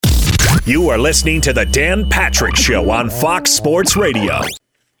You are listening to the Dan Patrick Show on Fox Sports Radio.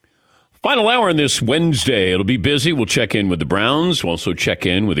 Final hour on this Wednesday. It'll be busy. We'll check in with the Browns. We'll also check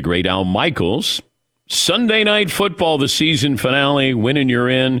in with the great Al Michaels. Sunday Night Football, the season finale. Win and you're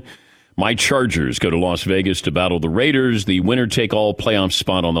in. My Chargers go to Las Vegas to battle the Raiders. The winner-take-all playoff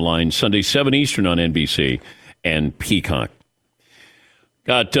spot on the line. Sunday, 7 Eastern on NBC and Peacock.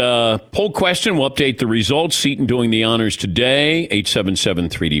 Got poll question. We'll update the results. Seton doing the honors today.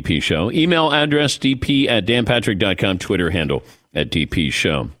 877-3DP Show. Email address dp@danpatrick.com. Twitter handle @DP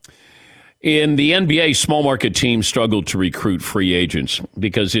Show. In the NBA, small market teams struggle to recruit free agents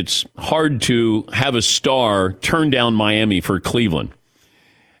because it's hard to have a star turn down Miami for Cleveland.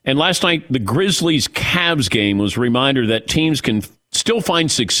 And last night, the Grizzlies-Cavs game was a reminder that teams can still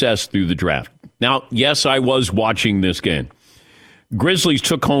find success through the draft. Now, yes, I was watching this game. Grizzlies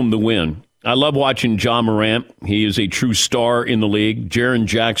took home the win. I love watching Ja Morant. He is a true star in the league. Jaren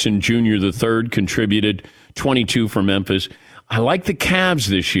Jackson Jr. III contributed 22 for Memphis. I like the Cavs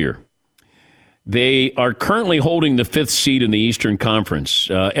this year. They are currently holding the 5th seed in the Eastern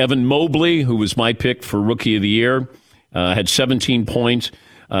Conference. Evan Mobley, who was my pick for Rookie of the Year, had 17 points.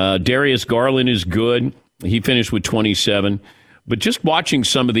 Darius Garland is good. He finished with 27. But just watching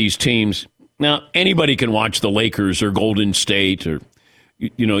some of these teams, now anybody can watch the Lakers or Golden State or,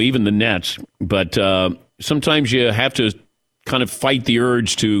 even the Nets. But sometimes you have to kind of fight the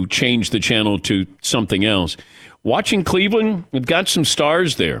urge to change the channel to something else. Watching Cleveland, we've got some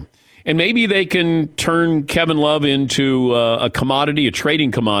stars there. And maybe they can turn Kevin Love into a commodity, a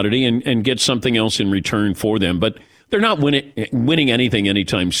trading commodity, and get something else in return for them. But they're not winning anything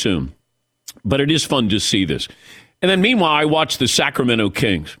anytime soon. But it is fun to see this. And then meanwhile, I watch the Sacramento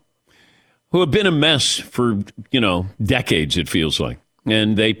Kings, who have been a mess for, decades, it feels like.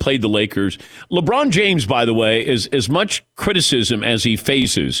 And they played the Lakers. LeBron James, by the way, is as much criticism as he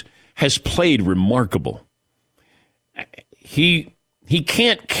faces, has played remarkable. He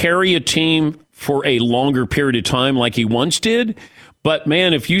can't carry a team for a longer period of time like he once did. But,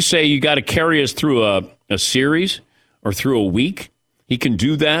 man, if you say you got to carry us through a series or through a week, he can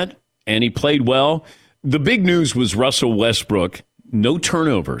do that, and he played well. The big news was Russell Westbrook, no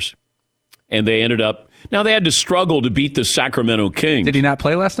turnovers, and they ended up – now they had to struggle to beat the Sacramento Kings. Did he not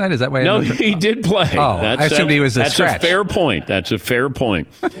play last night? Is that why? No, he did play. Oh, I assumed he was a scratch. That's a fair point. That's a fair point.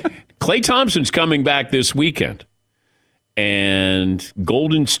 Klay Thompson's coming back this weekend. And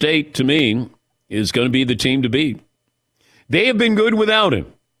Golden State, to me, is going to be the team to beat. They have been good without him.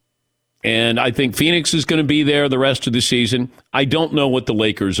 And I think Phoenix is going to be there the rest of the season. I don't know what the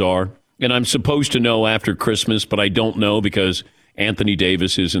Lakers are. And I'm supposed to know after Christmas, but I don't know because Anthony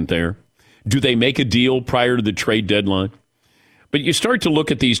Davis isn't there. Do they make a deal prior to the trade deadline? But you start to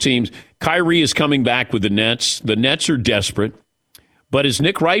look at these teams. Kyrie is coming back with the Nets. The Nets are desperate. But as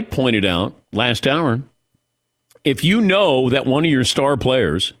Nick Wright pointed out last hour, if you know that one of your star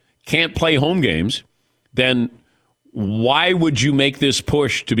players can't play home games, then why would you make this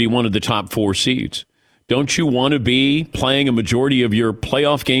push to be one of the top 4 seeds? Don't you want to be playing a majority of your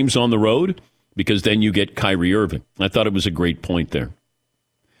playoff games on the road? Because then you get Kyrie Irving. I thought it was a great point there.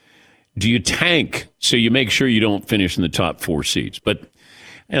 Do you tank so you make sure you don't finish in the top 4 seeds? But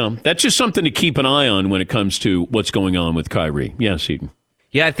that's just something to keep an eye on when it comes to what's going on with Kyrie. Yes, Eden.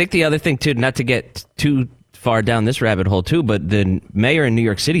 Yeah, I think the other thing, too, not to get too far down this rabbit hole too, but the mayor in New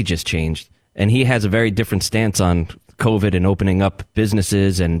York City just changed, and he has a very different stance on COVID and opening up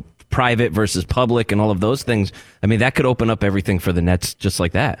businesses and private versus public and all of those things. I mean, that could open up everything for the Nets just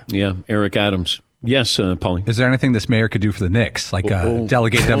like that. Yeah, Eric Adams. Yes, Paulie. Is there anything this mayor could do for the Knicks? Like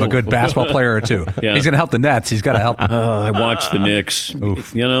delegate them a good basketball player or two? Yeah. He's going to help the Nets. He's got to help them. I watched the Knicks.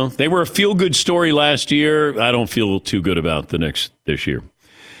 Oof. They were a feel-good story last year. I don't feel too good about the Knicks this year.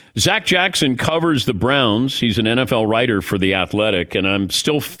 Zach Jackson covers the Browns. He's an NFL writer for The Athletic, and I'm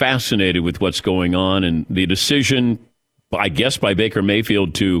still fascinated with what's going on and the decision, I guess, by Baker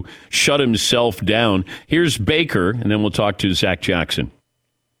Mayfield to shut himself down. Here's Baker, and then we'll talk to Zach Jackson.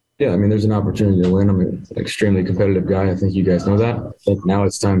 Yeah, there's an opportunity to win. I'm an extremely competitive guy. I think you guys know that. I think now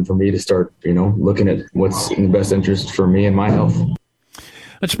it's time for me to start, looking at what's in the best interest for me and my health.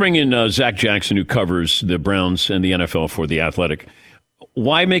 Let's bring in Zach Jackson, who covers the Browns and the NFL for The Athletic.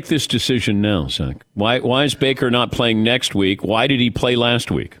 Why make this decision now, Zach? Why is Baker not playing next week? Why did he play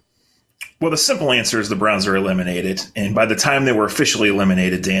last week? Well, the simple answer is the Browns are eliminated. And by the time they were officially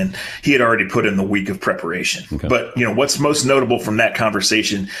eliminated, Dan, he had already put in the week of preparation. Okay. But, what's most notable from that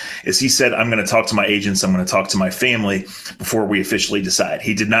conversation is he said, I'm going to talk to my agents. I'm going to talk to my family before we officially decide.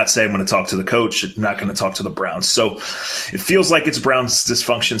 He did not say, I'm going to talk to the coach. I'm not going to talk to the Browns. So it feels like it's Browns'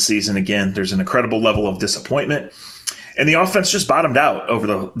 dysfunction season again. There's an incredible level of disappointment. And the offense just bottomed out over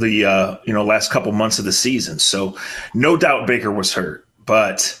the last couple months of the season. So no doubt Baker was hurt,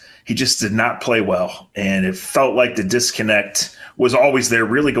 but he just did not play well. And it felt like the disconnect was always there,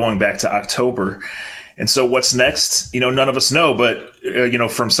 really going back to October. And so what's next? None of us know. But,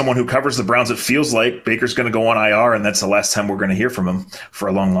 from someone who covers the Browns, it feels like Baker's going to go on IR, and that's the last time we're going to hear from him for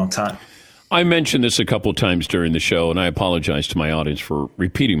a long, long time. I mentioned this a couple times during the show, and I apologize to my audience for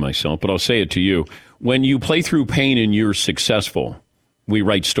repeating myself, but I'll say it to you. When you play through pain and you're successful, we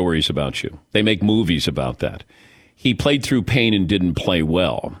write stories about you. They make movies about that. He played through pain and didn't play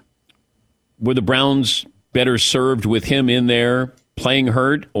well. Were the Browns better served with him in there playing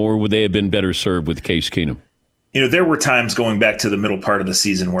hurt, or would they have been better served with Case Keenum? There were times going back to the middle part of the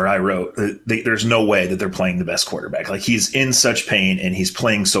season where I wrote, there's no way that they're playing the best quarterback. Like, he's in such pain and he's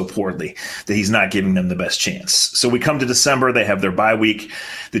playing so poorly that he's not giving them the best chance. So we come to December, they have their bye week.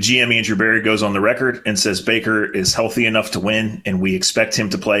 The GM, Andrew Berry, goes on the record and says Baker is healthy enough to win, and we expect him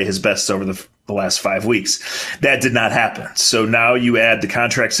to play his best over the last 5 weeks. That did not happen. So now you add the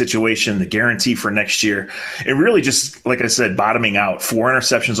contract situation, the guarantee for next year, and really just, like I said, bottoming out. 4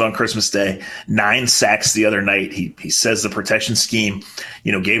 interceptions on Christmas Day, 9 sacks the other night. He says the protection scheme,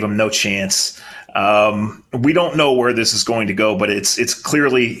 gave him no chance. We don't know where this is going to go, but it's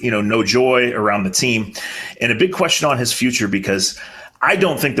clearly, no joy around the team, and a big question on his future, because I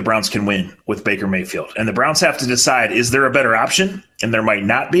don't think the Browns can win with Baker Mayfield. And the Browns have to decide, is there a better option? And there might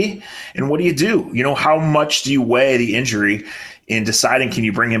not be. And what do you do? How much do you weigh the injury in deciding, can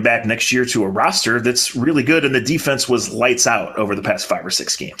you bring him back next year to a roster that's really good? And the defense was lights out over the past 5 or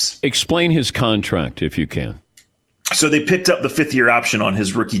 6 games. Explain his contract, if you can. So they picked up the 5th-year option on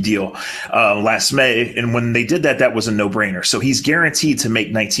his rookie deal last May. And when they did that, that was a no-brainer. So he's guaranteed to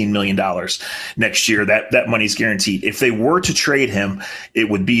make $19 million next year. That money's guaranteed. If they were to trade him, it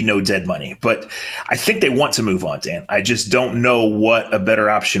would be no dead money. But I think they want to move on, Dan. I just don't know what a better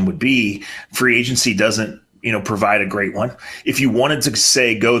option would be. Free agency doesn't provide a great one. If you wanted to,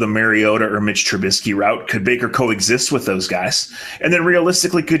 say, go the Mariota or Mitch Trubisky route, could Baker coexist with those guys? And then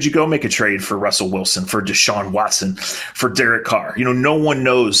realistically, could you go make a trade for Russell Wilson, for Deshaun Watson, for Derek Carr? No one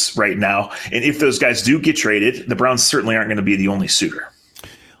knows right now. And if those guys do get traded, the Browns certainly aren't going to be the only suitor.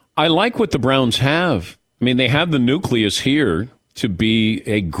 I like what the Browns have. I mean, they have the nucleus here to be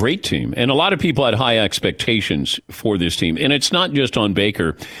a great team. And a lot of people had high expectations for this team. And it's not just on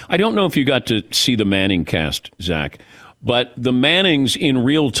Baker. I don't know if you got to see the Manning cast, Zach, but the Mannings in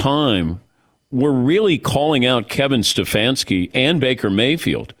real time were really calling out Kevin Stefanski and Baker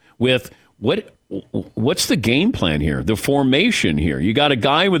Mayfield with what's the game plan here, the formation here. You got a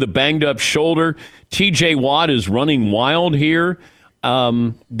guy with a banged up shoulder. TJ Watt is running wild here.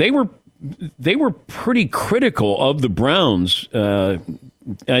 They were pretty critical of the Browns. Is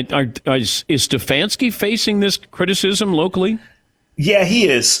Stefanski facing this criticism locally? Yeah, he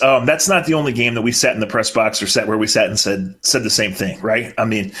is. That's not the only game that we sat in the press box or sat where we sat and said the same thing, right? I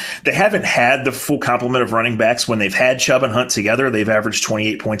mean, they haven't had the full complement of running backs. When they've had Chubb and Hunt together, they've averaged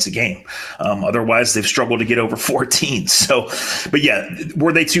 28 points a game. Otherwise, they've struggled to get over 14. So, but yeah,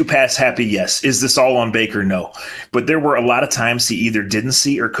 were they too pass happy? Yes. Is this all on Baker? No. But there were a lot of times he either didn't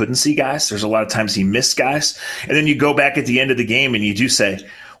see or couldn't see guys. There's a lot of times he missed guys. And then you go back at the end of the game and you do say,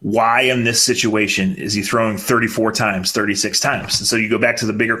 why in this situation is he throwing 34 times, 36 times? And so you go back to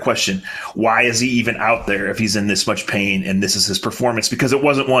the bigger question, why is he even out there if he's in this much pain and this is his performance? Because it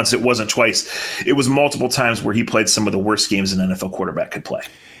wasn't once, it wasn't twice. It was multiple times where he played some of the worst games an NFL quarterback could play.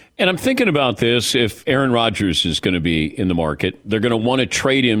 And I'm thinking about this, if Aaron Rodgers is going to be in the market, they're going to want to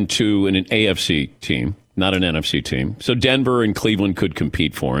trade him to an AFC team, not an NFC team. So Denver and Cleveland could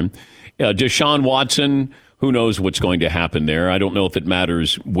compete for him. Deshaun Watson, who knows what's going to happen there? I don't know if it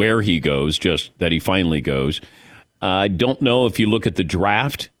matters where he goes, just that he finally goes. I don't know if you look at the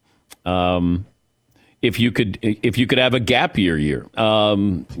draft, if you could have a gap year.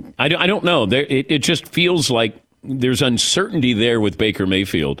 I don't know. It just feels like there's uncertainty there with Baker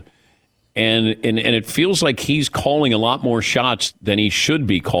Mayfield, and it feels like he's calling a lot more shots than he should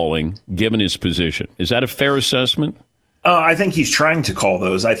be calling, given his position. Is that a fair assessment? I think he's trying to call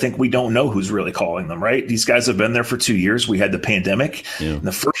those. I think we don't know who's really calling them, right? These guys have been there for 2 years. We had the pandemic. Yeah. And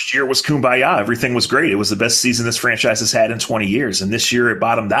the first year was kumbaya. Everything was great. It was the best season this franchise has had in 20 years. And this year it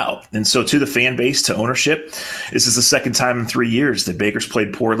bottomed out. And so to the fan base, to ownership, this is the second time in 3 years that Baker's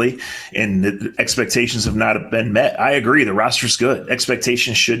played poorly and the expectations have not been met. I agree. The roster's good.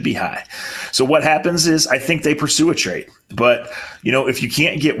 Expectations should be high. So what happens is I think they pursue a trade. But, if you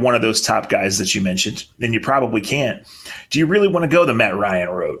can't get one of those top guys that you mentioned, then you probably can't. Do you really want to go the Matt Ryan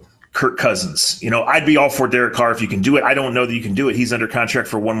road? Kirk Cousins. I'd be all for Derek Carr if you can do it. I don't know that you can do it. He's under contract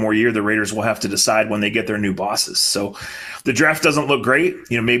for one more year. The Raiders will have to decide when they get their new bosses. So the draft doesn't look great.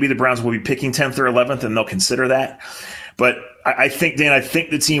 Maybe the Browns will be picking 10th or 11th, and they'll consider that. But I think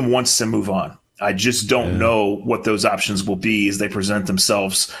the team wants to move on. I just don't know what those options will be as they present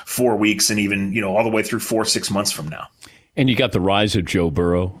themselves 4 weeks and even, all the way through 4-6 months from now. And you got the rise of Joe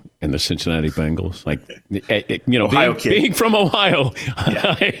Burrow and the Cincinnati Bengals. Being from Ohio,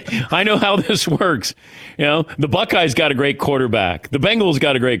 yeah. I know how this works. The Buckeyes got a great quarterback. The Bengals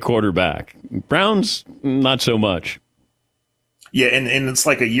got a great quarterback. Browns, not so much. Yeah, and it's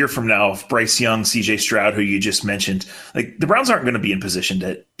like a year from now, if Bryce Young, C.J. Stroud, who you just mentioned, like the Browns aren't going to be in position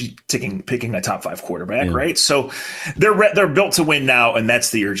to be picking a top 5 quarterback, right? So they're built to win now, and that's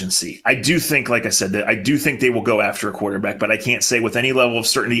the urgency. I do think, like I said, that I do think they will go after a quarterback, but I can't say with any level of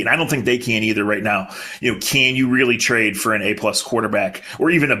certainty, and I don't think they can either right now. Can you really trade for an A+ quarterback or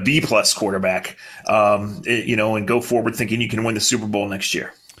even a B+ quarterback? And go forward thinking you can win the Super Bowl next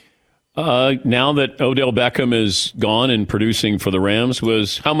year. Now that Odell Beckham is gone and producing for the Rams,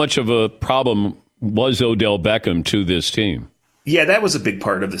 how much of a problem was Odell Beckham to this team? Yeah, that was a big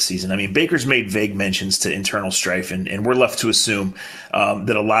part of the season. I mean, Baker's made vague mentions to internal strife, and we're left to assume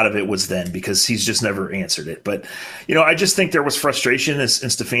that a lot of it was then because he's just never answered it. But, I just think there was frustration, and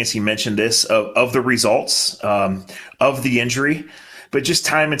Stefanski mentioned this, of the results, of the injury. But just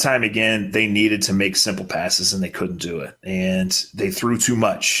time and time again, they needed to make simple passes and they couldn't do it. And they threw too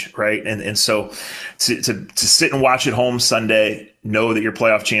much, right? And so to sit and watch at home Sunday, know that your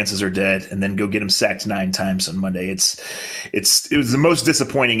playoff chances are dead, and then go get him sacked 9 times on Monday. It was the most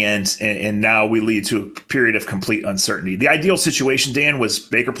disappointing end, and now we lead to a period of complete uncertainty. The ideal situation, Dan, was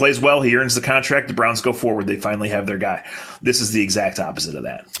Baker plays well, he earns the contract, the Browns go forward, they finally have their guy. This is the exact opposite of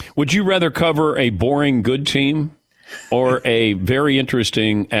that. Would you rather cover a boring good team or a very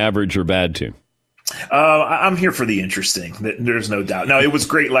interesting average or bad team? I'm here for the interesting. There's no doubt. Now, it was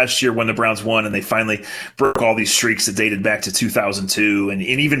great last year when the Browns won and they finally broke all these streaks that dated back to 2002 and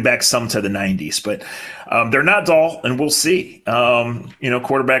even back some to the 90s. But they're not dull, and we'll see.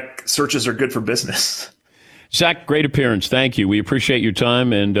 Quarterback searches are good for business. Zach, great appearance. Thank you. We appreciate your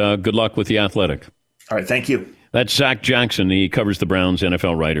time, and good luck with The Athletic. All right, thank you. That's Zach Jackson. He covers the Browns,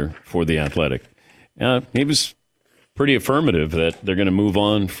 NFL writer for The Athletic. He was pretty affirmative that they're going to move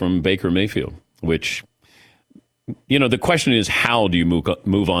on from Baker Mayfield, which, the question is, how do you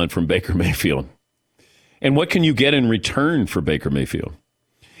move on from Baker Mayfield? And what can you get in return for Baker Mayfield?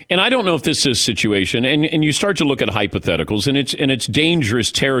 And I don't know if this is a situation, and you start to look at hypotheticals, and it's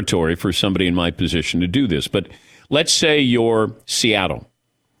dangerous territory for somebody in my position to do this. But let's say you're Seattle.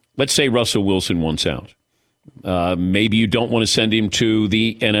 Let's say Russell Wilson wants out. Maybe you don't want to send him to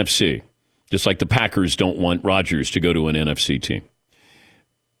the NFC. Just like the Packers don't want Rodgers to go to an NFC team.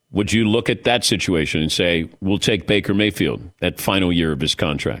 Would you look at that situation and say, we'll take Baker Mayfield that final year of his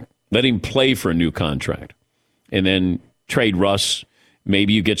contract, let him play for a new contract, and then trade Russ?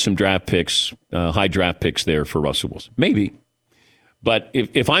 Maybe you get some draft picks, high draft picks there for Russell Wilson. Maybe. But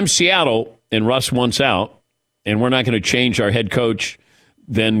if I'm Seattle and Russ wants out and we're not going to change our head coach,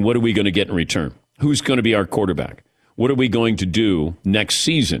 then what are we going to get in return? Who's going to be our quarterback? What are we going to do next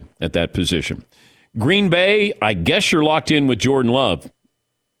season at that position? Green Bay, I guess you're locked in with Jordan Love.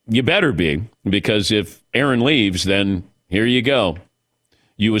 You better be, because if Aaron leaves, then here you go.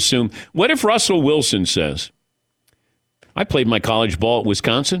 You assume. What if Russell Wilson says, I played my college ball at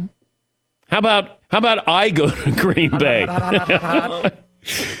Wisconsin. How about I go to Green Bay?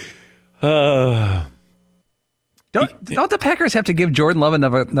 Don't the Packers have to give Jordan Love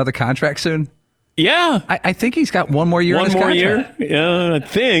another contract soon? Yeah. I think he's got one more year on his contract. Yeah, I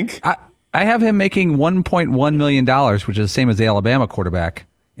think. I have him making $1.1 million, which is the same as the Alabama quarterback.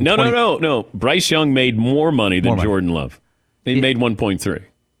 No. Bryce Young made more money than Jordan Love. He made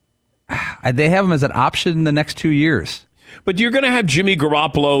 1.3. They have him as an option in the next 2 years. But you're going to have Jimmy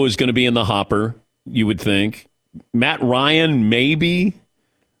Garoppolo is going to be in the hopper, you would think. Matt Ryan, maybe.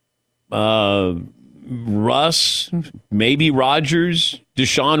 Russ, maybe Rodgers,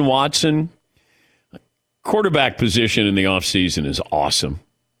 Deshaun Watson. Quarterback position in the offseason is awesome.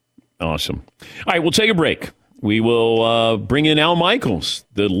 Awesome. All right, we'll take a break. We will bring in Al Michaels.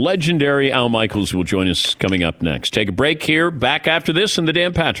 The legendary Al Michaels will join us coming up next. Take a break here. Back after this in The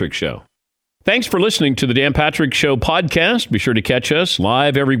Dan Patrick Show. Thanks for listening to The Dan Patrick Show podcast. Be sure to catch us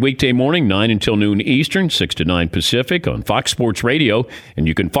live every weekday morning, 9 until noon Eastern, 6 to 9 Pacific on Fox Sports Radio. And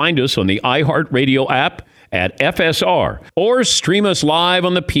you can find us on the iHeartRadio app at FSR or stream us live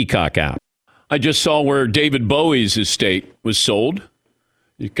on the Peacock app. I just saw where David Bowie's estate was sold.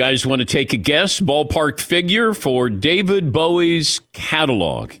 You guys want to take a guess? Ballpark figure for David Bowie's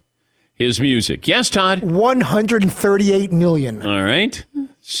catalog. His music. Yes, Todd? 138 million. All right.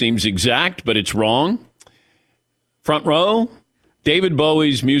 Seems exact, but it's wrong. Front row, David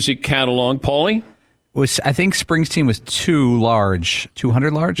Bowie's music catalog. Paulie? I think Springsteen was too large.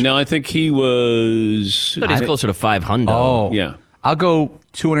 200 large? No, I think he was... But he's closer to 500. Oh. Yeah. I'll go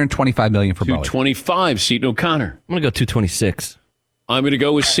 225 million for Bowie. 225, Seton O'Connor. I'm going to go 226. I'm going to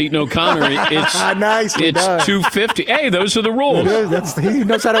go with Seton O'Connor. It's Nicely done. 250. Hey, those are the rules. He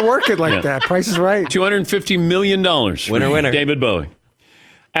knows how to work it like that. Price is right. $250 million. Winner. David Bowie.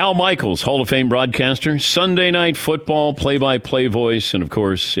 Al Michaels, Hall of Fame broadcaster, Sunday Night Football play-by-play voice, and of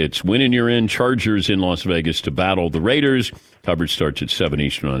course, it's winning you're in. Chargers in Las Vegas to battle the Raiders. Coverage starts at 7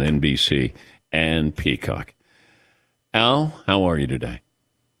 Eastern on NBC and Peacock. Al, how are you today?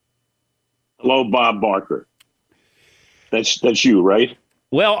 Hello, Bob Barker. That's you, right?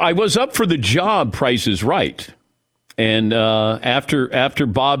 Well, I was up for the job, Price is Right. And after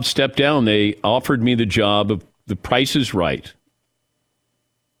Bob stepped down, they offered me the job of the Price is Right.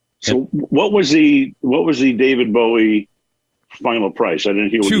 So what was the David Bowie final price? I didn't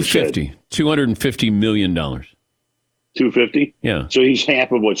hear what you said. $250 million. 250? Yeah. So he's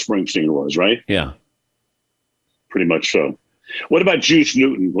half of what Springsteen was, right? Yeah. Pretty much so. What about Juice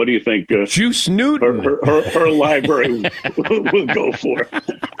Newton? What do you think? Juice Newton? Her library will go for.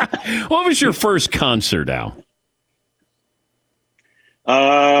 What was your first concert, Al?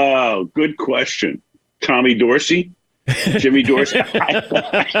 Oh, good question. Tommy Dorsey? Jimmy Dorsey?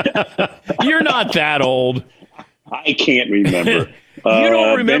 You're not that old. I can't remember. You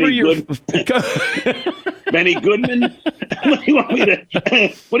don't remember Benny Goodman? What do you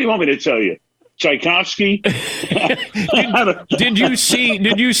want me to tell you? Tchaikovsky? Did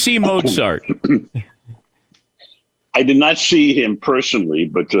you see Mozart? I did not see him personally,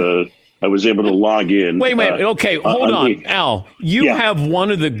 but I was able to log in. Wait. Okay, hold on. Al, you have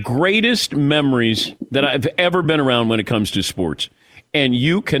one of the greatest memories that I've ever been around when it comes to sports, and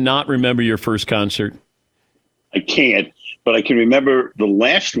you cannot remember your first concert? I can't, but I can remember the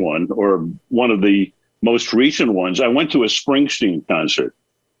last one, or one of the most recent ones. I went to a Springsteen concert.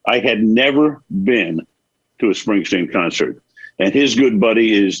 I had never been to a Springsteen concert. And his good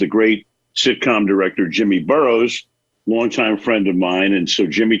buddy is the great sitcom director, Jimmy Burrows, longtime friend of mine. And so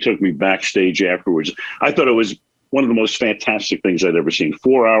Jimmy took me backstage afterwards. I thought it was one of the most fantastic things I'd ever seen.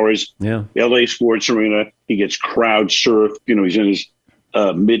 4 hours, LA Sports Arena. He gets crowd surfed. He's in his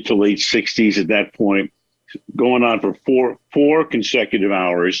mid to late 60s at that point, going on for four consecutive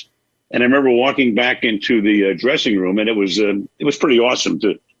hours. And I remember walking back into the dressing room, and it was pretty awesome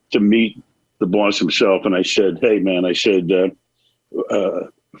to meet the boss himself. And I said, "Hey, man," I said,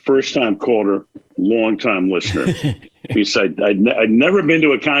 first time caller, long time listener. He said, I'd never been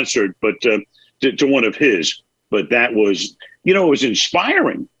to a concert, but to one of his. But that was, it was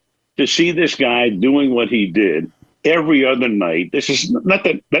inspiring to see this guy doing what he did every other night. This is not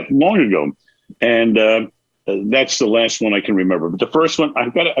that long ago. And that's the last one I can remember. But the first one,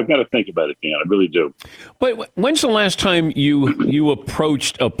 I've got to think about it, Dan. I really do. But when's the last time you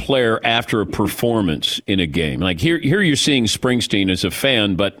approached a player after a performance in a game? Like here you're seeing Springsteen as a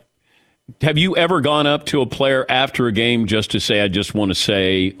fan, but have you ever gone up to a player after a game just to say, I just want to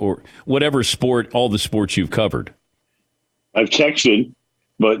say, or whatever sport, all the sports you've covered? I've texted,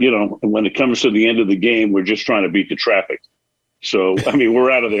 but, when it comes to the end of the game, we're just trying to beat the traffic. So,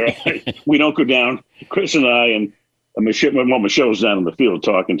 we're out of there. We don't go down. Chris and I, and Michelle's down in the field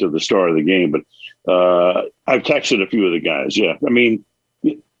talking to the star of the game. But I've texted a few of the guys. Yeah.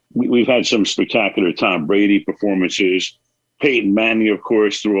 We've had some spectacular Tom Brady performances. Peyton Manning, of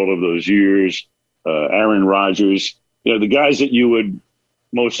course, through all of those years. Aaron Rodgers. The guys that you would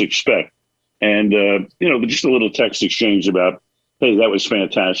most expect. And, just a little text exchange about, hey, that was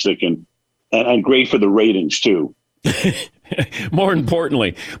fantastic. And great for the ratings, too. More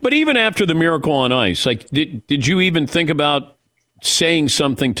importantly, but even after the Miracle on Ice, like did you even think about saying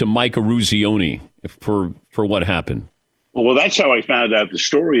something to Mike Eruzione for what happened? Well, that's how I found out the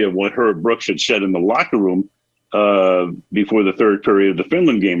story of what Herb Brooks had said in the locker room before the third period of the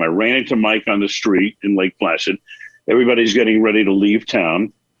Finland game. I ran into Mike on the street in Lake Placid. Everybody's getting ready to leave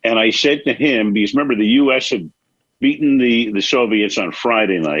town, and I said to him, because remember the U.S. had beaten the Soviets on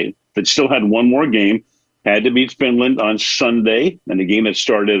Friday night, but still had one more game. Had to beat Finland on Sunday, and the game had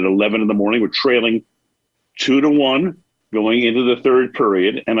started at 11 in the morning. We're trailing 2-1 going into the third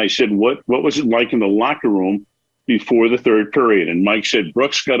period. And I said, what was it like in the locker room before the third period? And Mike said,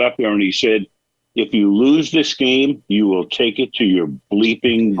 Brooks got up there and he said, if you lose this game, you will take it to your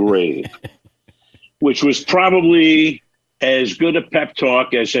bleeping grave, which was probably as good a pep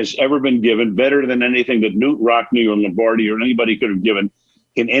talk as has ever been given, better than anything that Newt Rockne or Lombardi or anybody could have given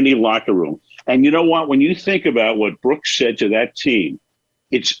in any locker room. And you know what? When you think about what Brooks said to that team,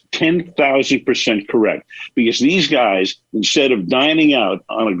 it's 10,000% correct. Because these guys, instead of dining out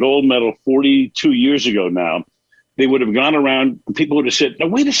on a gold medal 42 years ago now, they would have gone around and people would have said, "No,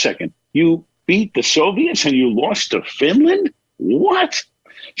 wait a second. You beat the Soviets and you lost to Finland? What?"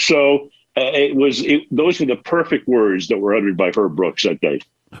 So those were the perfect words that were uttered by Herb Brooks that day.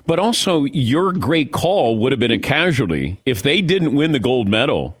 But also, your great call would have been a casualty. If they didn't win the gold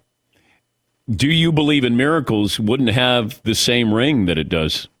medal, do you believe in miracles wouldn't have the same ring that it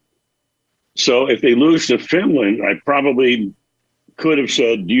does? So if they lose to Finland, I probably could have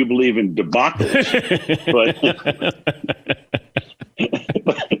said, "Do you believe in debacles?"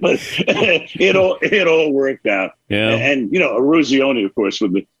 but it all worked out. Yeah. And Eruzione, of course,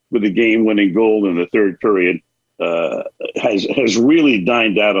 with the game-winning goal in the third period, has really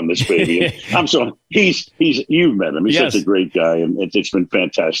dined out on this baby. I'm sorry, you've met him. He's such a great guy, and it's been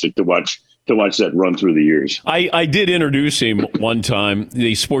fantastic to watch that run through the years. I did introduce him one time,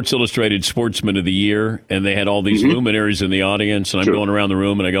 the Sports Illustrated Sportsman of the Year, and they had all these luminaries in the audience, and I'm going around the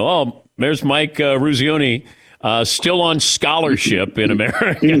room, and I go, "Oh, there's Mike Ruzioni, still on scholarship in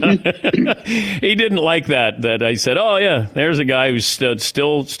America." He didn't like that I said, "Oh, yeah, there's a guy who's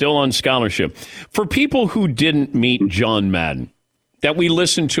still on scholarship." For people who didn't meet John Madden, that we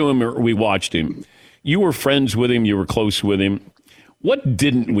listened to him or we watched him, you were friends with him, you were close with him. What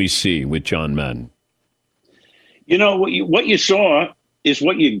didn't we see with John Madden? What you saw is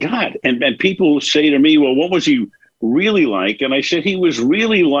what you got. And people say to me, "Well, what was he really like?" And I said, he was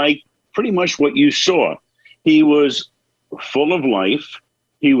really like pretty much what you saw. He was full of life.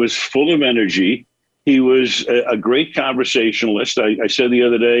 He was full of energy. He was a great conversationalist. I said the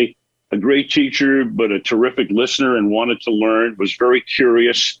other day, a great teacher, but a terrific listener and wanted to learn, was very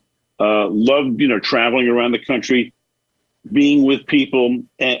curious, loved, traveling around the country, being with people,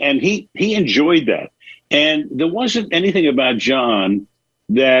 and he enjoyed that. And there wasn't anything about John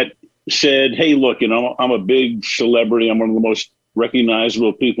that said, "Hey, look, I'm a big celebrity. I'm one of the most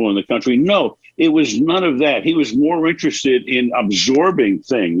recognizable people in the country." No, it was none of that. He was more interested in absorbing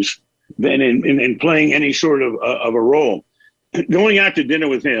things than in playing any sort of a role. Going out to dinner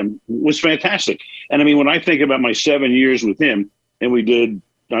with him was fantastic. And I mean, when I think about my 7 years with him, and we did,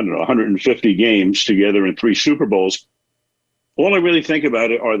 150 games together in 3 Super Bowls, all I really think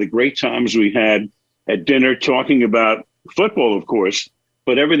about it are the great times we had at dinner talking about football, of course,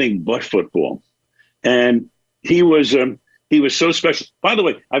 but everything but football. And he was so special. By the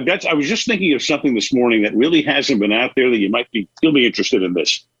way, I was just thinking of something this morning that really hasn't been out there that you'll be interested in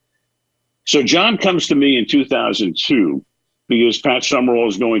this. So John comes to me in 2002 because Pat Summerall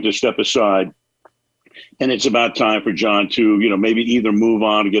is going to step aside, and it's about time for John to, maybe either move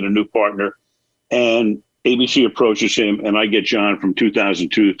on or get a new partner. And ABC approaches him, and I get John from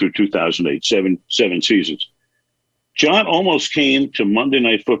 2002 through 2008, seven seasons. John almost came to Monday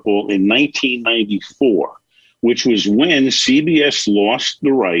Night Football in 1994, which was when CBS lost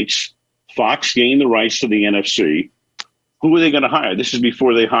the rights. Fox gained the rights to the NFC. Who were they going to hire? This is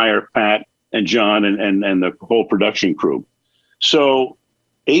before they hire Pat and John and the whole production crew. So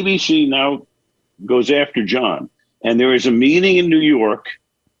ABC now goes after John. And there is a meeting in New York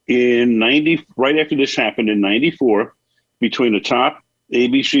right after this happened in 94, between the top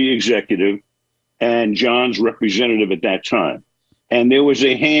ABC executive and John's representative at that time. And there was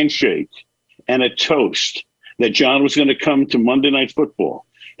a handshake and a toast that John was going to come to Monday Night Football.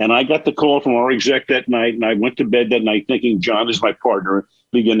 And I got the call from our exec that night, and I went to bed that night thinking John is my partner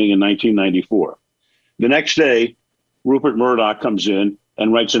beginning in 1994. The next day, Rupert Murdoch comes in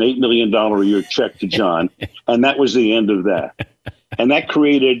and writes an $8 million a year check to John. And that was the end of that. And that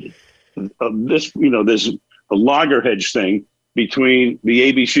created this loggerheads thing between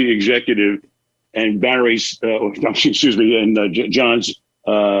the ABC executive and John's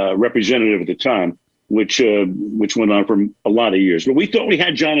representative at the time, which went on for a lot of years. But we thought we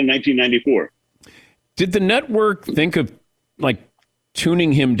had John in 1994. Did the network think of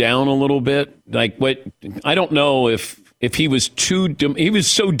tuning him down a little bit? I don't know if he was he was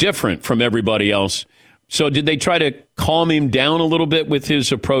so different from everybody else. So did they try to calm him down a little bit with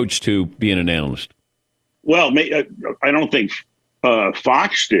his approach to being an analyst? Well, I don't think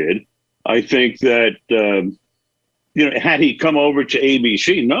Fox did. I think that, had he come over to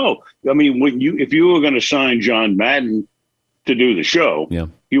ABC, no. I mean, if you were going to sign John Madden to do the show,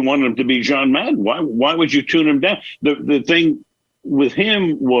 you wanted him to be John Madden. Why would you tune him down? The thing with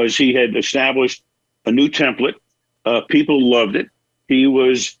him was he had established a new template. People loved it. He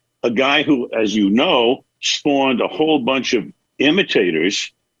was a guy who, as you know, spawned a whole bunch of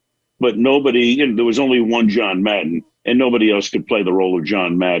imitators, but nobody, there was only one John Madden. and nobody else could play the role of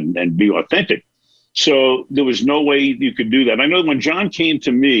John Madden and be authentic. So there was no way you could do that. I know when John came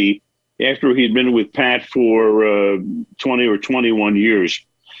to me after he'd been with Pat for 20 or 21 years,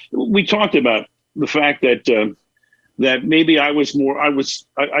 we talked about the fact that that maybe I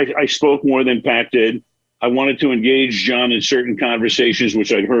spoke more than Pat did. I wanted to engage John in certain conversations,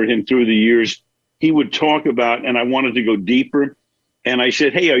 which I'd heard him through the years. He would talk about, and I wanted to go deeper. And I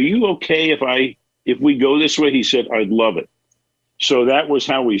said, hey, are you okay if we go this way? He said, I'd love it. So that was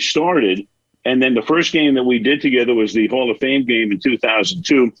how we started. And then the first game that we did together was the Hall of Fame game in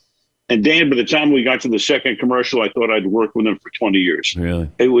 2002. And Dan, by the time we got to the second commercial, I thought I'd work with him for 20 years.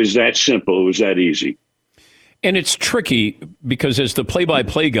 Really? It was that simple. It was that easy. And it's tricky because as the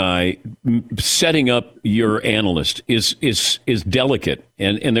play-by-play guy, setting up your analyst is delicate.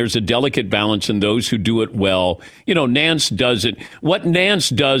 And there's a delicate balance in those who do it well. You know, Nance does it. What Nance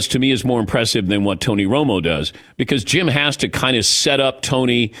does to me is more impressive than what Tony Romo does, because Jim has to kind of set up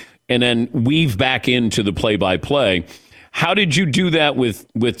Tony and then weave back into the play-by-play. How did you do that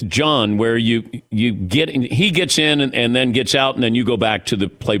with John, where he gets in and then gets out, and then you go back to the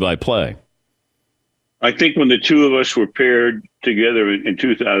play-by-play? I think when the two of us were paired together in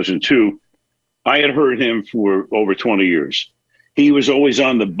 2002, I had heard him for over 20 years. He was always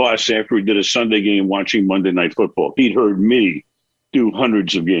on the bus after we did a Sunday game watching Monday Night Football. He'd heard me do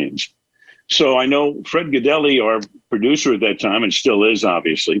hundreds of games. So I know Fred Godelli, our producer at that time, and still is,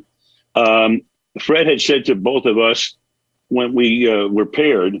 obviously, Fred had said to both of us when we were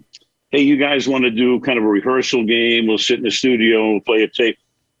paired, hey, you guys want to do kind of a rehearsal game? We'll sit in the studio and we'll play a tape.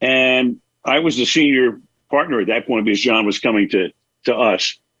 And I was the senior partner at that point because John was coming to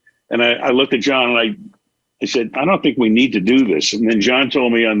us. And I looked at John and I said, I don't think we need to do this. And then John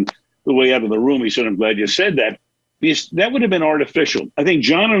told me on the way out of the room, he said, I'm glad you said that, because that would have been artificial. I think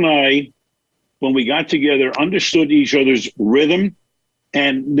John and I, when we got together, understood each other's rhythm,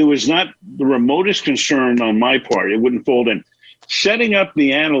 and there was not the remotest concern on my part. It wouldn't fold in. Setting up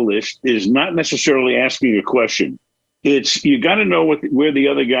the analyst is not necessarily asking a question. It's you got to know where the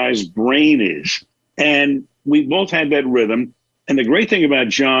other guy's brain is. And we both had that rhythm. And the great thing about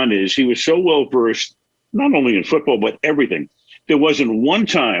John is he was so well versed, not only in football, but everything. There wasn't one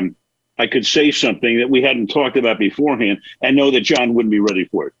time I could say something that we hadn't talked about beforehand and know that John wouldn't be ready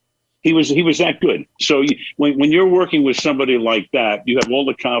for it. He was that good. So when you're working with somebody like that, you have all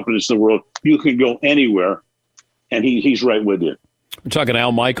the confidence in the world. You can go anywhere, and he's right with you. We're talking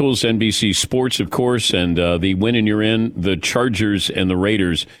Al Michaels, NBC Sports, of course, and the win and you're in, the Chargers and the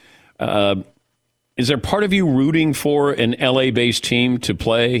Raiders. Is there part of you rooting for an LA-based team to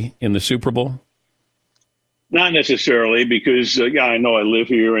play in the Super Bowl? Not necessarily, because, I know I live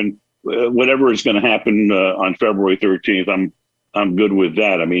here, and whatever is going to happen on February 13th, I'm good with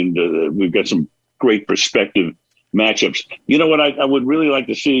that. I mean, we've got some great prospective matchups. You know what I would really like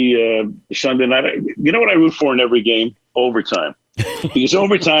to see Sunday night? You know what I root for in every game? Overtime. Because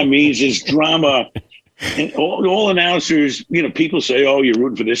overtime means it's drama. And all announcers, people say, oh, you're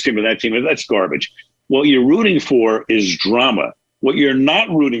rooting for this team or that team. That's garbage. What you're rooting for is drama. What you're not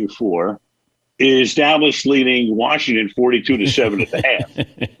rooting for is Dallas leading Washington 42-7 at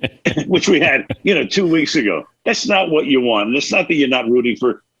the half, which we had, 2 weeks ago. That's not what you want. And it's not that you're not rooting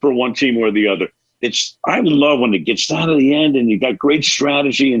for one team or the other. I love when it gets down to the end and you got great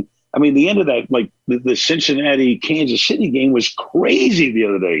strategy. And I mean, the end of that, like the Cincinnati Kansas City game was crazy the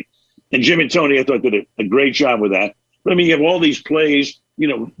other day. And Jim and Tony, I thought, did a great job with that. But I mean, you have all these plays,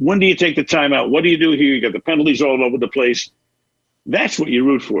 when do you take the timeout? What do you do here? You got the penalties all over the place. That's what you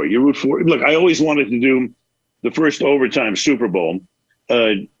root for. You root for. Look, I always wanted to do the first overtime Super Bowl,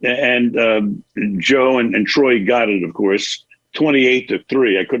 and Joe and Troy got it, of course,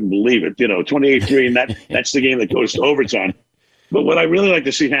 28-3. I couldn't believe it. 28-3, and that's the game that goes to overtime. But what I really like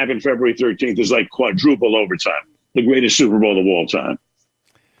to see happen February 13th is like quadruple overtime, the greatest Super Bowl of all time.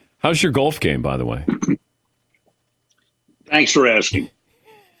 How's your golf game, by the way? Thanks for asking.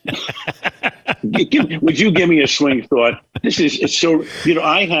 Would you give me a swing thought? It's so,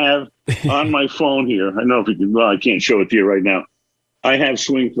 I have on my phone here, I know if you can, I can't show it to you right now. I have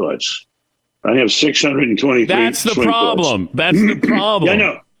swing thoughts. I have 623 That's the swing problem. thoughts. That's the problem. I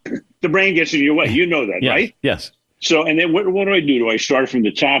know. The brain gets in your way. You know that, yes, right? Yes. So, and then what do I do? Do I start from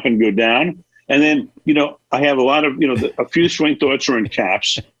the top and go down? And then, I have a lot of, a few swing thoughts are in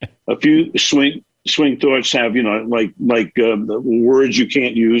caps. A few swing thoughts have, like words you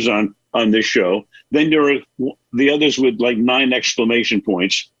can't use on this show. Then there are the others with like 9 exclamation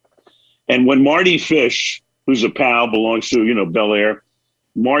points. And when Marty Fish, who's a pal, belongs to, Bel Air,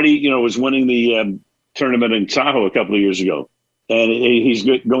 Marty, was winning the tournament in Tahoe a couple of years ago. And he's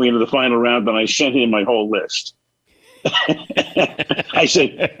going into the final round, and I sent him my whole list. I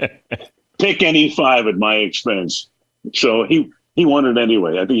said, pick any 5 at my expense. So he won it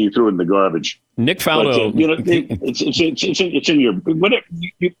anyway. I think he threw it in the garbage. Nick Faldo. It's in your whatever.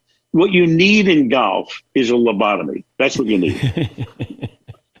 What you need in golf is a lobotomy. That's what you need.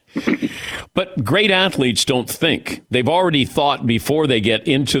 But great athletes don't think. They've already thought before they get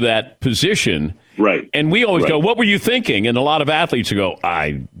into that position. Right. And we always go, what were you thinking? And a lot of athletes go,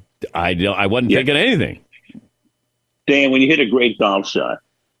 I wasn't thinking anything. Dan, when you hit a great golf shot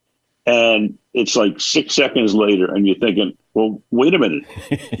and it's like 6 seconds later and you're thinking, well, wait a minute,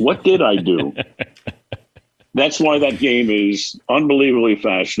 what did I do? That's why that game is unbelievably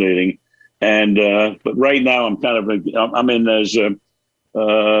fascinating. And but right now I'm in as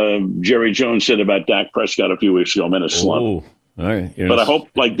Jerry Jones said about Dak Prescott a few weeks ago. I'm in a slump. All right. But I hope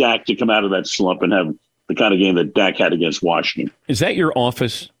like Dak to come out of that slump and have the kind of game that Dak had against Washington. Is that your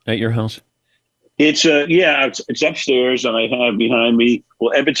office at your house? It's it's upstairs, and I have behind me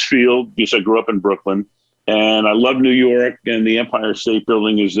Ebbets Field, because I grew up in Brooklyn, and I love New York, and the Empire State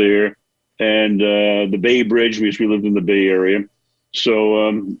Building is there, and the Bay Bridge, because we lived in the Bay Area. So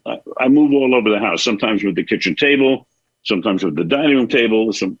I move all over the house, sometimes with the kitchen table, sometimes with the dining room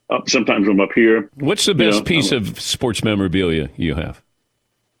table, sometimes I'm up here. What's the best piece of sports memorabilia you have?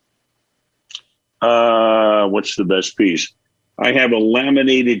 What's the best piece? I have a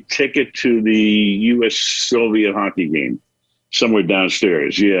laminated ticket to the U.S.-Soviet hockey game somewhere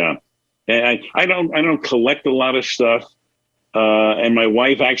downstairs. Yeah, and I don't collect a lot of stuff. And my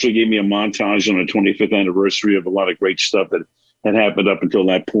wife actually gave me a montage on the 25th anniversary of a lot of great stuff that had happened up until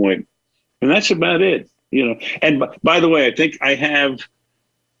that point, and that's about it. And by the way, I think I have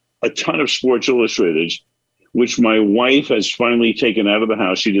a ton of Sports Illustrated, which my wife has finally taken out of the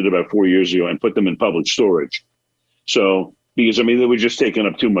house. She did about 4 years ago and put them in public storage. So. Because, they were just taking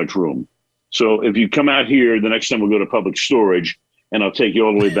up too much room. So if you come out here, the next time we'll go to public storage, and I'll take you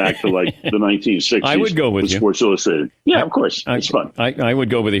all the way back to like the 1960s. I would go with you. Sports Illustrated. Yeah, of course. It's fun. I would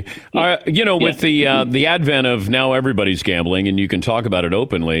go with you. With the advent of now everybody's gambling, and you can talk about it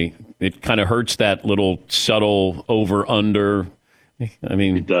openly, it kind of hurts that little subtle over-under.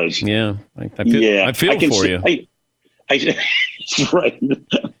 It does. Yeah. I feel for you. Right.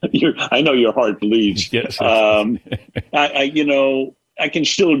 I know your heart bleeds. Yes. I can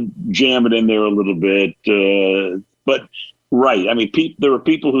still jam it in there a little bit. But right. There are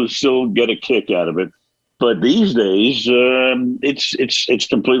people who still get a kick out of it. But these days, it's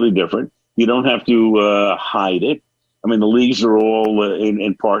completely different. You don't have to hide it. The leagues are all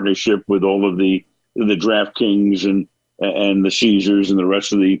in partnership with all of the DraftKings and the Caesars and the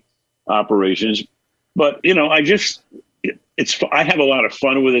rest of the operations. But, I have a lot of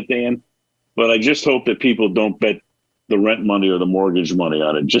fun with it, Dan, but I just hope that people don't bet the rent money or the mortgage money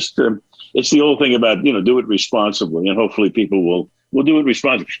on it. Just it's the old thing about, do it responsibly, and hopefully people will do it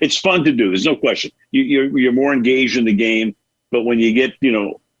responsibly. It's fun to do. There's no question. You're more engaged in the game, but when you get,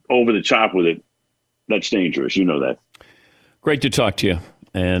 over the top with it, that's dangerous. You know that. Great to talk to you.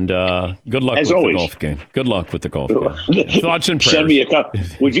 And good luck with the golf game. Good luck with the golf game. Thoughts and prayers. Send me a cup.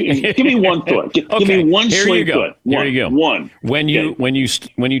 Would you give me one thought? Give me one swing thought. Here you go. One. When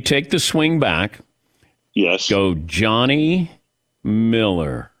you take the swing back, yes. Go Johnny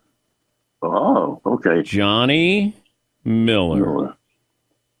Miller. Oh, okay. Johnny Miller.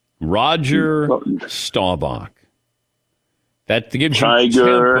 Roger Staubach. That gives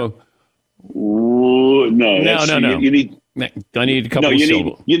Tiger. You tempo. Ooh, no. You need. I need a couple of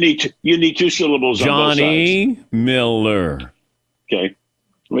syllables. You need 2 syllables. Johnny on both sides. Miller. Okay.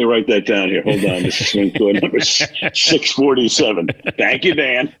 Let me write that down here. Hold on. This is swing code number 647. Thank you,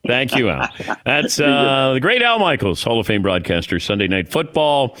 Dan. Thank you, Al. That's the great Al Michaels, Hall of Fame broadcaster. Sunday Night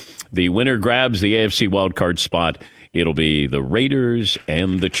Football. The winner grabs the AFC wildcard spot. It'll be the Raiders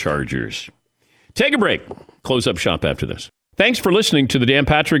and the Chargers. Take a break. Close up shop after this. Thanks for listening to the Dan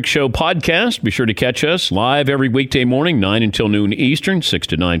Patrick Show podcast. Be sure to catch us live every weekday morning, 9 until noon Eastern, 6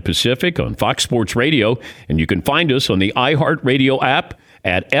 to 9 Pacific on Fox Sports Radio. And you can find us on the iHeartRadio app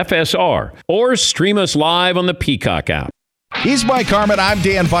at FSR or stream us live on the Peacock app. He's Mike Harmon. I'm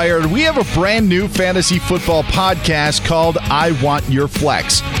Dan Byer. We have a brand new fantasy football podcast called I Want Your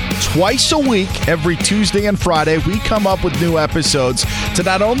Flex. Twice a week, every Tuesday and Friday, we come up with new episodes to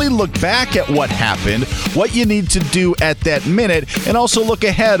not only look back at what happened, what you need to do at that minute, and also look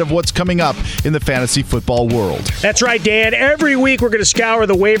ahead of what's coming up in the fantasy football world. That's right, Dan. Every week we're going to scour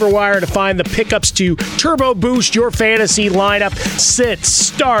the waiver wire to find the pickups to turbo boost your fantasy lineup, sits,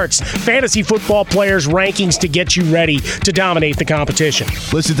 starts, fantasy football players' rankings to get you ready to dominate the competition.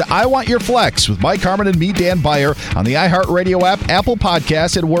 Listen to I Want Your Flex with Mike Harmon and me, Dan Byer, on the iHeartRadio app, Apple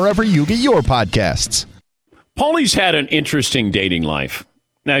Podcasts, and wherever you get your podcasts. Paulie's had an interesting dating life.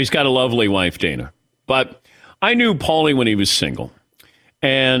 Now, he's got a lovely wife, Dana. But I knew Paulie when he was single.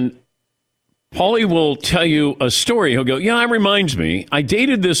 And Paulie will tell you a story. He'll go, yeah, it reminds me. I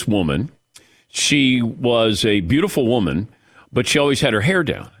dated this woman. She was a beautiful woman, but she always had her hair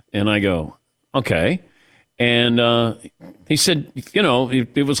down. And I go, okay. And he said,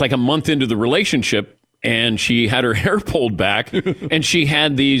 it was like a month into the relationship, and she had her hair pulled back, and she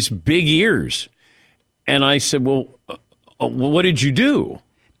had these big ears. And I said, well, what did you do?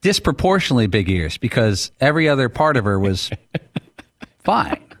 Disproportionately big ears, because every other part of her was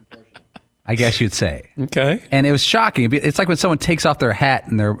fine, I guess you'd say. Okay. And it was shocking. It's like when someone takes off their hat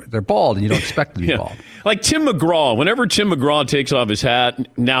and they're bald and you don't expect them to be bald. Like Tim McGraw. Whenever Tim McGraw takes off his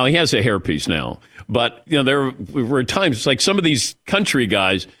hat, now he has a hairpiece now. But, there were times, like some of these country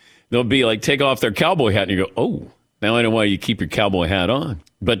guys, they'll be like, take off their cowboy hat and you go, oh, now I know why you keep your cowboy hat on.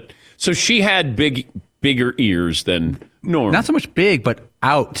 But so she had bigger ears than normal. Not so much big, but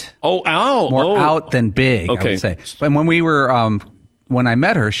out. Oh, out. More out than big, okay. I would say. And when we were, when I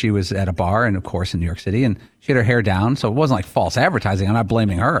met her, she was at a bar, and of course in New York City, and she had her hair down, so it wasn't like false advertising. I'm not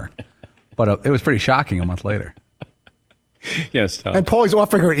blaming her. But it was pretty shocking a month later. Yes, Tom. And Paulie's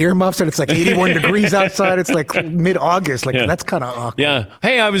offering her earmuffs, and it's like 81 degrees outside. It's like mid-August. That's kind of awkward. Yeah.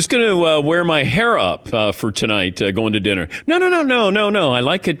 Hey, I was going to wear my hair up for tonight, going to dinner. No. I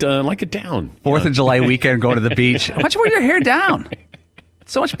like it down. 4th of July weekend, going to the beach. Why don't you wear your hair down?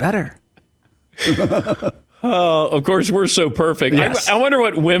 It's so much better. Of course, we're so perfect. Yes. I wonder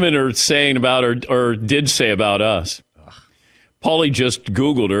what women are saying about or did say about us. Paulie just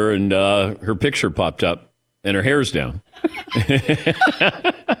Googled her, and her picture popped up, and her hair's down.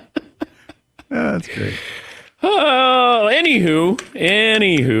 That's great. Anywho,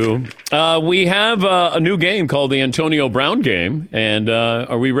 we have a new game called the Antonio Brown game, and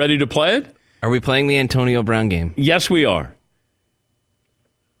are we ready to play it? Are we playing the Antonio Brown game? Yes, we are.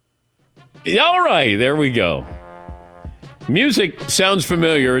 All right, there we go. Music sounds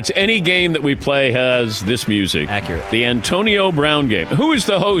familiar. It's any game that we play has this music. Accurate. The Antonio Brown game. Who is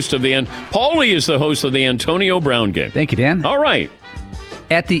the host of Paulie is the host of the Antonio Brown game. Thank you, Dan. All right.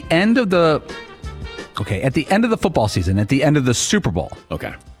 At the end of the football season, at the end of the Super Bowl,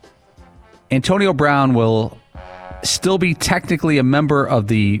 okay, Antonio Brown will still be technically a member of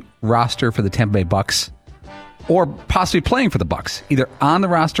the roster for the Tampa Bay Bucks, or possibly playing for the Bucks, either on the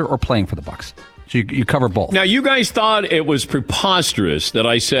roster or playing for the Bucks. So you cover both. Now, you guys thought it was preposterous that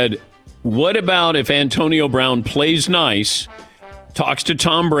I said, what about if Antonio Brown plays nice, talks to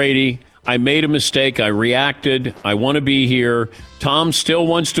Tom Brady, I made a mistake, I reacted, I want to be here, Tom still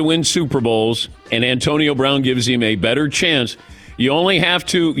wants to win Super Bowls, and Antonio Brown gives him a better chance. You only have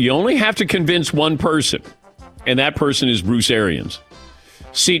to convince one person, and that person is Bruce Arians.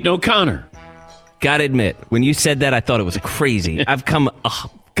 Seton O'Connor. Gotta admit, when you said that, I thought it was crazy. I've come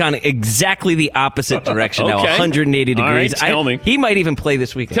kind of exactly the opposite direction now, 180 degrees. All right, tell me. He might even play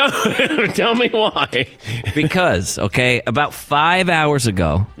this weekend. Tell me why. Because, about 5 hours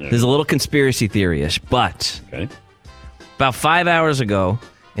ago, there's a little conspiracy theory-ish, but about 5 hours ago,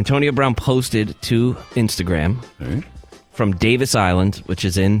 Antonio Brown posted to Instagram from Davis Island, which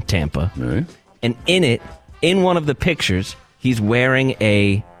is in Tampa, and in one of the pictures, he's wearing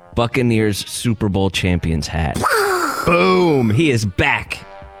a Buccaneers Super Bowl champions hat. Boom! He is back.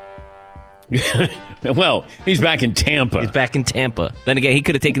 Well, he's back in Tampa. He's back in Tampa. Then again, he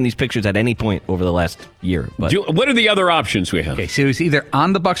could have taken these pictures at any point over the last year. But what are the other options we have? Okay, so he's either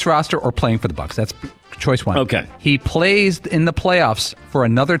on the Bucks roster or playing for the Bucks. That's choice one. Okay. He plays in the playoffs for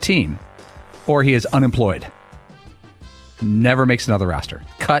another team, or he is unemployed. Never makes another roster.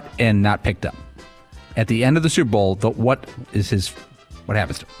 Cut and not picked up. At the end of the Super Bowl, what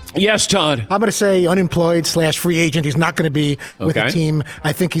happens to him? Yes, Todd. I'm going to say unemployed / free agent. He's not going to be with the team.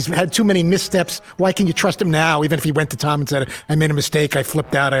 I think he's had too many missteps. Why can you trust him now? Even if he went to Tom and said, I made a mistake, I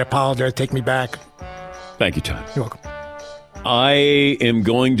flipped out, I apologize, take me back. Thank you, Todd. You're welcome. I am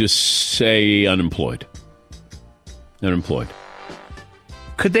going to say unemployed. Unemployed.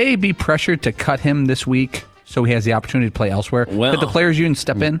 Could they be pressured to cut him this week so he has the opportunity to play elsewhere? Well, could the players union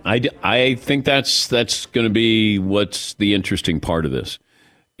step in? I think that's going to be what's the interesting part of this.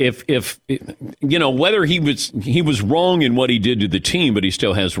 If whether he was wrong in what he did to the team, but he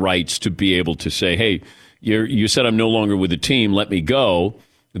still has rights to be able to say, hey, you said I'm no longer with the team, let me go.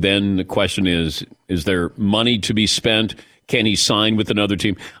 Then the question is there money to be spent? Can he sign with another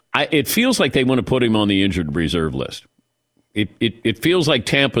team? It feels like they want to put him on the injured reserve list. It feels like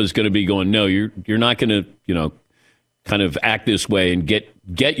Tampa is going to be going, no, you're not going to, kind of act this way and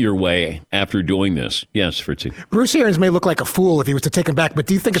get your way after doing this. Yes, Fritzy. Bruce Arians may look like a fool if he was to take him back, but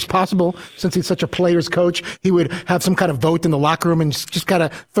do you think it's possible, since he's such a player's coach, he would have some kind of vote in the locker room and just kind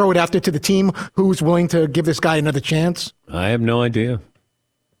of throw it out there to the team who's willing to give this guy another chance? I have no idea.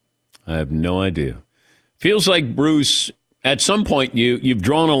 Feels like, Bruce, at some point you've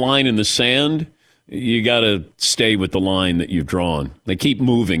drawn a line in the sand. You got to stay with the line that you've drawn. They keep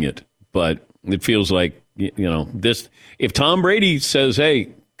moving it, but it feels like, this. If Tom Brady says, "Hey,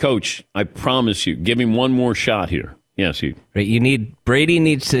 coach, I promise you, give him one more shot here." Yes, Brady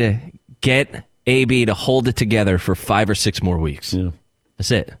needs to get AB to hold it together for 5 or 6 more weeks. Yeah.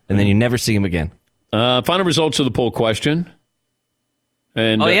 That's it, and then you never see him again. Final results of the poll question.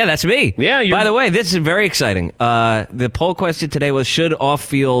 And that's me. Yeah. By the way, this is very exciting. The poll question today was, should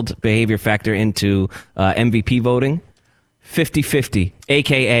off-field behavior factor into MVP voting? 50-50,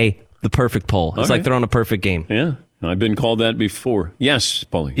 a.k.a. the perfect poll. It's like throwing a perfect game. Yeah. I've been called that before. Yes,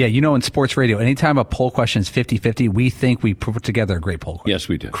 Paulie. Yeah, in sports radio, anytime a poll question is 50-50, we think we put together a great poll question. Yes,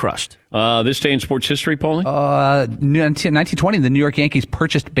 we do. Crushed. This day in sports history, Paulie? 1920, the New York Yankees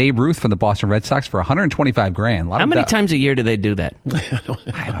purchased Babe Ruth from the Boston Red Sox for $125,000. How many times a year do they do that? I don't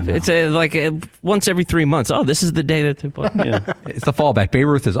know. It's once every 3 months. Oh, this is the day that they play. Yeah. It's the fallback. Babe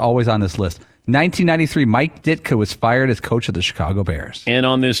Ruth is always on this list. 1993, Mike Ditka was fired as coach of the Chicago Bears. And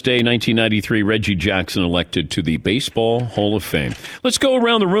on this day, 1993, Reggie Jackson elected to the Baseball Hall of Fame. Let's go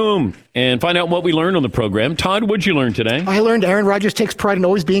around the room and find out what we learned on the program. Todd, what'd you learn today? I learned Aaron Rodgers takes pride in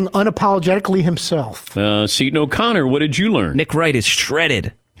always being unapologetically himself. Seton O'Connor, what did you learn? Nick Wright is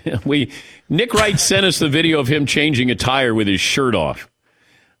shredded. Nick Wright sent us the video of him changing a tire with his shirt off.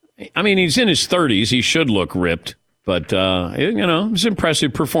 I mean, he's in his 30s. He should look ripped. But, it's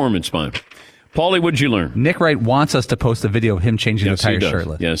impressive performance by him. Paulie, what'd you learn? Nick Wright wants us to post a video of him changing the tire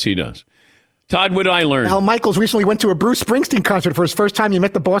shirtless. Yes, he does. Todd, what did I learn? Al Michaels recently went to a Bruce Springsteen concert for his first time. He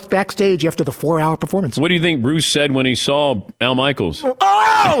met the boss backstage after the 4-hour performance. What do you think Bruce said when he saw Al Michaels? Oh,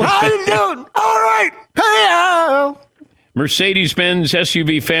 how you doing? All right. Hey, Al. Mercedes-Benz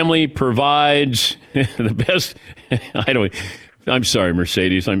SUV family provides the best. I'm sorry,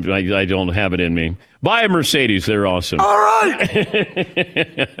 Mercedes. I don't have it in me. Buy a Mercedes. They're awesome. All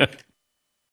right.